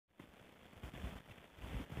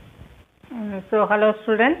So hello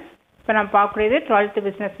students, இப்போ நம்ம பார்க்குறது 12th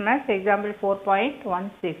business maths example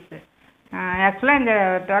 4.16. ஆக்சுவலாக இந்த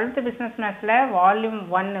 12th business mathsல volume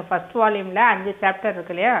 1 first வால்யூமில் 5 chapter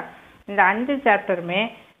இருக்கு இல்லையா, இந்த 5 சாப்டருமே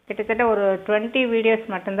கிட்டத்தட்ட ஒரு 20 வீடியோஸ்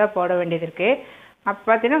மட்டும்தான் போட வேண்டியது இருக்குது. அப்போ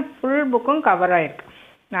பார்த்தீங்கன்னா ஃபுல் புக்கும் கவர் ஆகிருக்கு.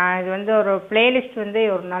 நான் இது வந்து ஒரு பிளேலிஸ்ட் வந்து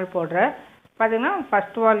ஒரு நாள் போடுறேன். பார்த்தீங்கன்னா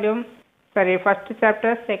first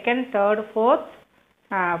chapter, second, third, fourth,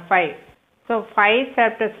 5. So 5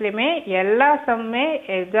 சாப்டர்ஸ்லையுமே எல்லா சம்மே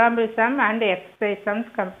example some and exercise sums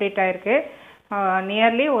complete ஆகிருக்கு.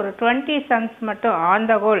 நியர்லி ஒரு 20 சம்ஸ் மட்டும் on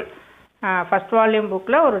the whole first volume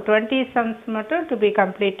புக்கில் ஒரு 20 சம்ஸ் மட்டும் டு பி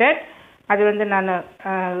கம்ப்ளீட்டட். அது வந்து நான்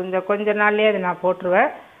இந்த கொஞ்ச நாள்லேயே அது நான்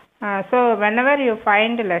போட்டுருவேன். So whenever you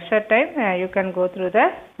find leisure time you can go through the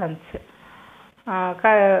sums.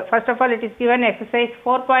 First of all it is given exercise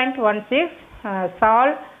 4.16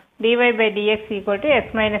 solve dy by dx equal to x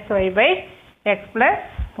minus y by x plus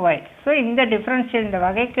y. So இந்த differential இந்த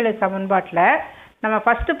வகைக்கெழு சமன்பாட்டில் நம்ம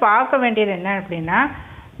first பார்க்க வேண்டியது என்ன அப்படின்னா,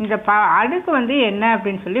 இந்த அடுக்கு வந்து என்ன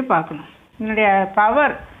அப்படின்னு சொல்லி பார்க்கணும். இதனுடைய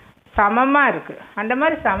பவர் சமமாக இருக்குது. அந்த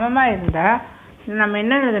மாதிரி சமமாக இருந்தால் நம்ம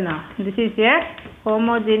என்ன எழுதணும், this is a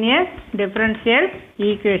homogeneous differential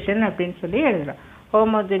equation அப்படின்னு சொல்லி எழுதலாம்.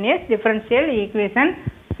 Homogeneous differential equation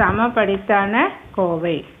சமபடித்தான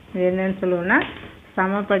Kovai. இது என்னன்னு சொல்லுவோம்னா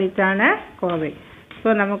சமபடித்தான கோவை. ஸோ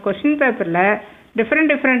நம்ம கொஷின் பேப்பரில்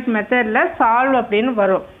டிஃப்ரெண்ட் மெத்தடில் சால்வ் அப்படின்னு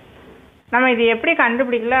வரும். நம்ம இது எப்படி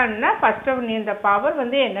கண்டுபிடிக்கலாம்னா, ஃபஸ்ட்டு நீ இந்த பவர்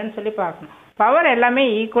வந்து என்னன்னு சொல்லி பார்க்கணும். பவர் எல்லாமே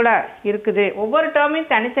ஈக்குவலாக இருக்குது. ஒவ்வொரு டேர்மையும்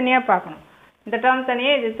தனித்தனியாக பார்க்கணும். இந்த டேர்ம்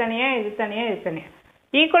தனியாக, இது தனியாக, இது தனியாக, இது தனியாக.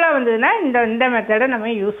 ஈக்குவலாக வந்ததுன்னா இந்த மெத்தடை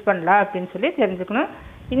நம்ம யூஸ் பண்ணலாம் அப்படின்னு சொல்லி தெரிஞ்சுக்கணும்.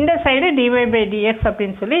 இந்த சைடு டிவை பை டிஎக்ஸ்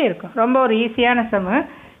அப்படின்னு சொல்லி இருக்கும். ரொம்ப ஒரு ஈஸியான சமு.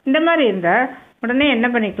 இந்த மாதிரி இருந்தால் உடனே என்ன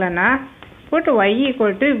பண்ணிக்கலாம்னா, put y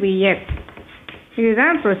equal to vx.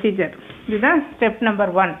 இதுதான் ப்ரொசீஜர். இதுதான் ஸ்டெப்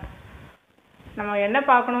நம்பர் 1. நம்ம என்ன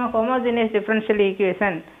பார்க்கணும், ஹோமோஜீனியஸ் டிஃப்ரென்ஷியல்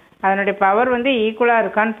ஈக்குவேஷன் அதனுடைய பவர் வந்து ஈக்குவலாக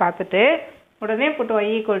இருக்கான்னு பார்த்துட்டு உடனே put y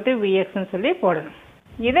equal to vxன்னு சொல்லி போடணும்.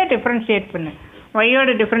 இதை டிஃப்ரென்ஷியேட் பண்ணு.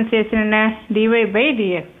 ஒய்யோட டிஃப்ரென்ஷியேஷன் என்ன, dy by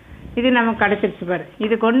dx. இது நமக்கு கிடச்சிருச்சு பாரு.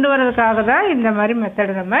 இது கொண்டு வரதுக்காக தான் இந்த மாதிரி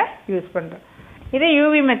மெத்தடை நம்ம யூஸ் பண்ணுறோம். இது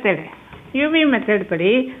யூவி மெத்தடு. யூவி மெத்தட்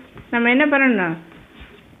படி நம்ம என்ன பண்ணணும்,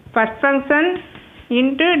 first function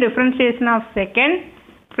into differentiation of second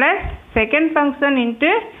plus second function into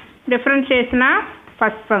differentiation of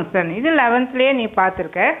first function. இது 11thலேயே நீ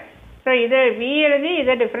பார்த்துருக்க. ஸோ இதை v எழுதி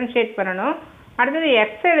இதை டிஃப்ரென்ஷியேட் பண்ணணும். அடுத்தது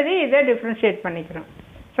x எழுதி இதை டிஃப்ரென்ஷியேட் பண்ணிக்கிறோம்.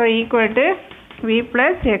 So equal to v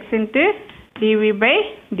plus x into dv by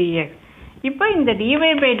dx. இப்போ இந்த dy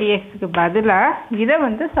by dxக்கு பதிலாக இதை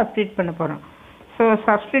வந்து சப்ஸ்டியூட் பண்ண போகிறோம். So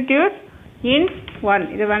substitute in 1.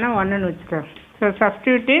 இது வேணால் 1ன்னு வச்சுக்கோம். So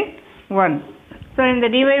substitute in 1. ஸோ இந்த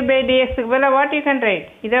dy by dxக்கு பதிலாக வாட் யூ கேன் ரைட்,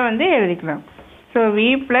 இதை வந்து எழுதிக்கலாம். So v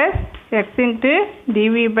plus x into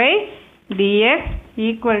dv by dx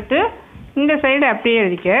equal to இந்த சைடு அப்படியே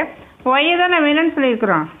எழுதிக்க. y தான் நம்ம என்னன்னு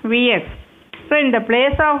சொல்லியிருக்கிறோம், vx. ஸோ இந்த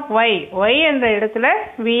பிளேஸ் ஆஃப் y என்ற இடத்துல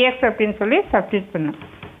vx அப்படின்னு சொல்லி சப்ஸ்டியூட் பண்ணும்.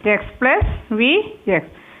 x plus vx.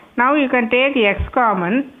 Now you can take x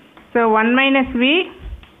common. So 1 minus v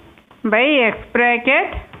by x bracket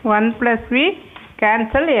 1 plus v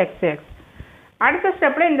cancel xx. அடுத்த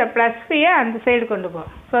ஸ்டெப்பில் இந்த ப்ளஸ் வியை அந்த சைடு கொண்டு போ.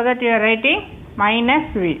 So that you are writing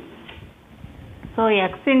minus we. So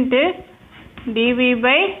X into TV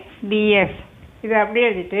by dx இது அப்படியே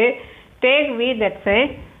எழுதிட்டு take V that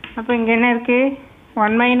side. அப்போ இங்கே என்ன இருக்குது,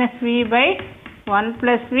 1 minus v by 1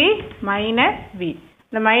 plus v minus v.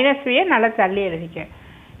 இந்த மைனஸ் வியை நல்லா தள்ளி எழுதிக்க.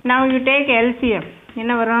 Now you take LCM.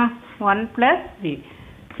 என்ன வரும், 1 plus v.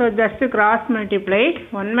 So just cross multiply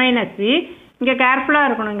 1 minus v. இங்கே கேர்ஃபுல்லாக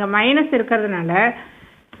இருக்கணும், இங்கே மைனஸ் இருக்கிறதுனால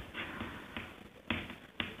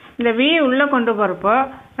இந்த v உள்ளே கொண்டு போகிறப்போ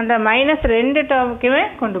அந்த மைனஸ் 2 டேர்முக்குமே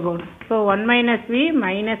கொண்டு போகணும். So 1 minus v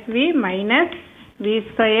minus v minus v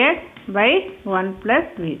squared by 1 plus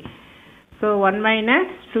v. So 1 minus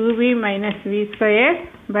 2v minus v squared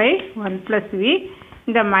by 1 plus v.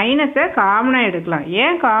 இந்த மைனஸை காமனாக எடுக்கலாம்.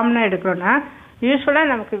 ஏன் காமனாக எடுக்கிறோன்னா,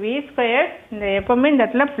 யூஸ்வலாக நமக்கு v ஸ்கொயர் இந்த எப்போவுமே இந்த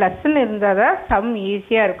இடத்துல ப்ளஸ்ன்னு இருந்தால் தான் சம்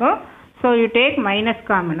ஈஸியாக இருக்கும். So you take minus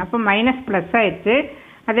common. அப்போ மைனஸ் ப்ளஸ் ஆயிடுச்சு.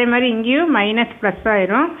 அதே மாதிரி இங்கேயும் மைனஸ் ப்ளஸ்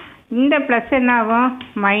ஆயிரும். இந்த ப்ளஸ் என்ன ஆகும்,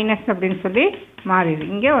 மைனஸ் அப்படின்னு சொல்லி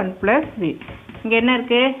மாறிடும். இங்கே 1 plus v. இங்கே என்ன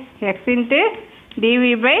இருக்குது, X into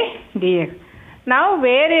TV by dx. Now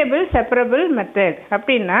variable separable method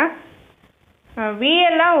அப்படின்னா v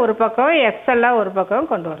எல்லாம் ஒரு பக்கம் எக்ஸ் எல்லாம் ஒரு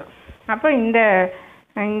பக்கம் கொண்டு வரும். அப்போ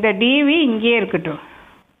இந்த டிவி இங்கேயே இருக்கட்டும்.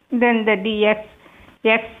 இந்த dx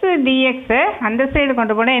எக்ஸ் டிஎக்ஸை அந்த சைடு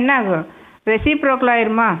கொண்டு போனால் என்ன ஆகும், ரெசிப்ரோக்கல்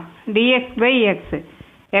ஆயிருமா, dx by x.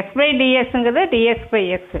 x by dxங்கிறது dx by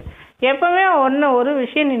x. எப்போவுமே ஒரு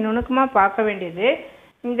விஷயம் நீ நுணுக்கமாக பார்க்க வேண்டியது,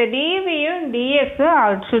 இந்த டிவியும் டிஎக்ஸும்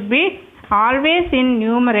it should be always in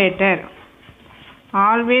numerator.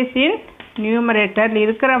 Always in numerator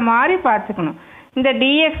இருக்கிற மாதிரி பார்த்துக்கணும். இந்த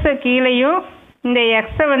டிஎக்ஸை கீழேயும் இந்த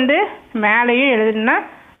எக்ஸை வந்து மேலேயும் எழுதுனா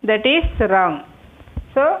தட் இஸ் ராங்.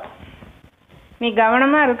 ஸோ நீ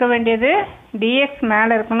கவனமாக இருக்க வேண்டியது டிஎக்ஸ்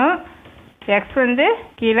மேலே இருக்கணும், எக்ஸ் வந்து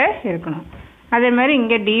கீழே இருக்கணும். அதே மாதிரி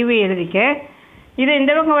இங்கே டிவி எழுதிக்க. இது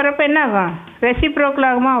இந்த பக்கம் வரப்போ என்ன ஆகும்? ரெசிப்ரோக்கல்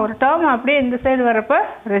ஆகுமா? ஒரு டேர்ம் அப்படியே இந்த சைடு வரப்போ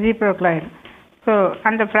ரெசிப்ரோக்கல் ஆகிடும். ஸோ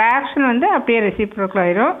அந்த ஃப்ராக்ஷன் வந்து அப்படியே ரெசிப்ரோக்கல்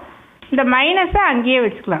ஆகிடும். இந்த மைனஸை அங்கேயே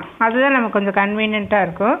வச்சுக்கலாம், அதுதான் நமக்கு கொஞ்சம் கன்வீனியண்ட்டாக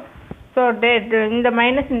இருக்கும். ஸோ இந்த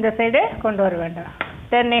மைனஸ் இந்த சைடு கொண்டு வர வேண்டாம்.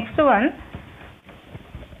 தென் நெக்ஸ்ட் ஒன்,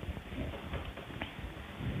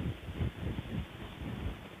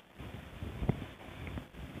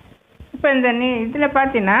 இப்போ இந்த இதில்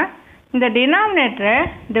பார்த்தீங்கன்னா இந்த டினாமினேட்டரை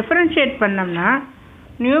டிஃப்ரென்ஷியேட் பண்ணோம்னா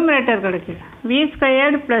நியூமரேட்டர் கிடைக்குது. v²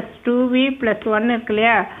 + 2v + 1 இருக்கு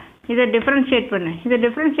இல்லையா, இதை டிஃப்ரென்ஷியேட் பண்ணு. இதை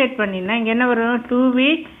டிஃப்ரென்ஷியேட் பண்ணினா இங்கே என்ன வரும்? 2v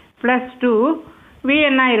 + 2, v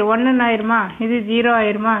என்ன ஆயிரும்? 1 ஆயிருமா? இது 0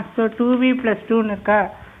 ஆயிருமா? ஸோ 2v + 2ன்னு இருக்கா.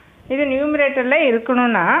 இது நியூமரேட்டரில்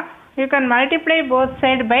இருக்கணும்னா you can multiply both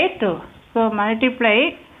side by 2. So multiply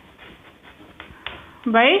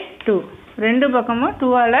by 2, ரெண்டு பக்கமும்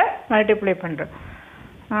 2ஆல் மல்டிப்ளை பண்ணுறோம்.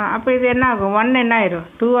 அப்போ இது என்ன ஆகும்? 1 என்ன ஆயிரும்?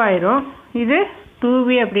 2 ஆயிரும். இது 2v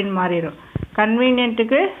அப்படின்னு மாறிடும்.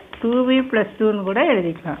 கன்வீனியன்ட்டுக்கு 2v + 2ன்னு கூட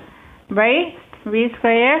எழுதிக்கலாம். By v²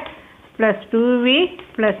 + 2v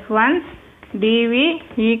 + 1 dv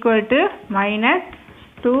 =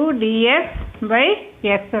 -2dx by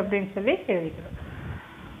x அப்படின்னு சொல்லி எழுதிக்கிறோம்.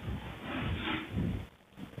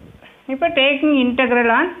 இப்போ taking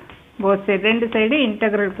integral on both side, ரெண்டு சைடு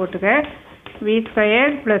இன்டெக்ரல் போட்டுக்க. v²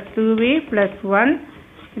 + 2v + 1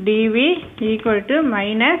 dv =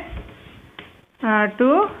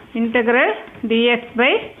 -2 integral dx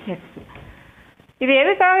by x. இது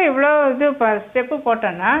எதுக்காக இவ்வளோ இது ஸ்டெப்பு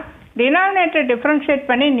போட்டோன்னா, டினாமினேட்டர் டிஃப்ரென்ஷியேட்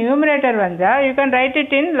பண்ணி நியூமரேட்டர் வந்தால் you can write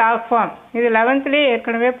it in lock form. இது 11th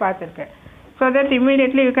ஏற்கனவே பார்த்துருக்கேன். So that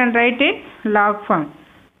immediately you can write in lock form.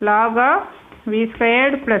 log of v²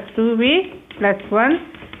 + 2v + 1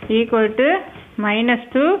 =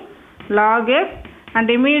 -2 log x and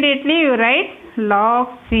immediately you write log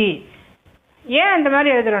c. ஏன் அந்த மாதிரி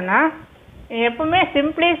எழுதுகிறோன்னா, எப்பவுமே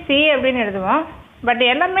simply C அப்படின்னு எழுதுவோம். But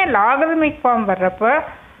எல்லாமே லாகரிதமிக் ஃபார்ம் வர்றப்போ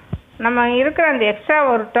நம்ம இருக்கிற அந்த எக்ஸ்ட்ரா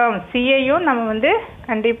ஒரு டேர்ம் சியையும் நம்ம வந்து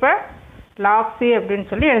கண்டிப்பாக லாக் சி அப்படின்னு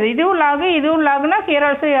சொல்லி எழுது. இதுவும் லாகு இதுவும் லாகுனா here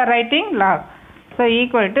also you are writing lock. So =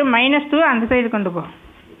 -2 அந்த சைடு கொண்டு போ.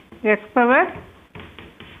 எக்ஸ் பவர்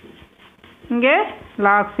இங்கே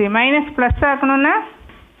lock C minus plus ஆக்கணும்னா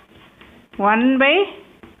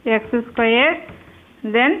 1/x²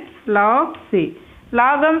 then log c.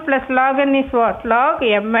 log m plus log n is what? log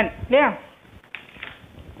mn இல்லையா.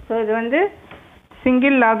 ஸோ இது வந்து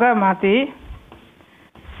சிங்கிள் லாகாக மாற்றி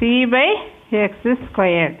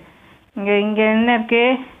c/x². இங்கே என்ன இருக்கு?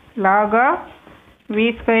 log of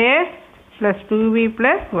v² + 2v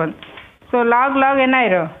 + 1. So log என்ன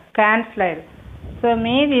ஆயிரும்? கேன்சல் ஆயிரும். ஸோ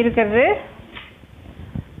மீதி இருக்கிறது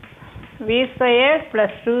v²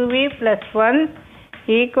 + 2v + 1 =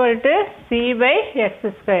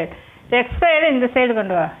 c/x². x² இந்த சைடு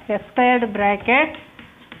கொண்டு வா. x² bracket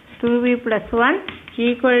 2v + 1 =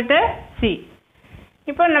 c.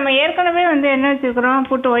 இப்போ நம்ம ஏற்கனவே வந்து என்ன வச்சுக்கிறோம்?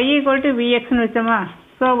 புட்டு y = vxன்னு வச்சோமா.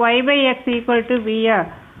 So y/x = v.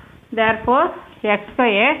 therefore x²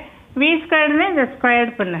 v² இந்த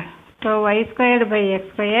ஸ்கொயர்ட் பண்ணு. So y² +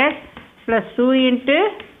 2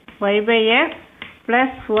 × y/x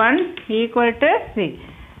 + 1 = c.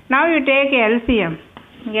 now you take LCM.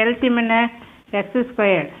 LCM என்ன? x².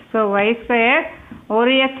 ஸோ y²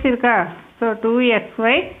 ஒரு x இருக்கா. So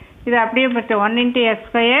 2xy. இது அப்படியே பட்டு 1 ×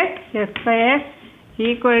 x² x²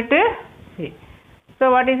 c. so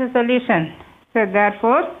what is the solution? so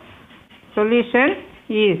therefore solution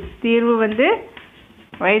is தீர்வு வந்து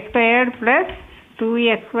y² +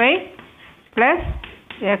 2xy +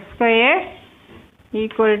 x²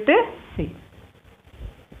 =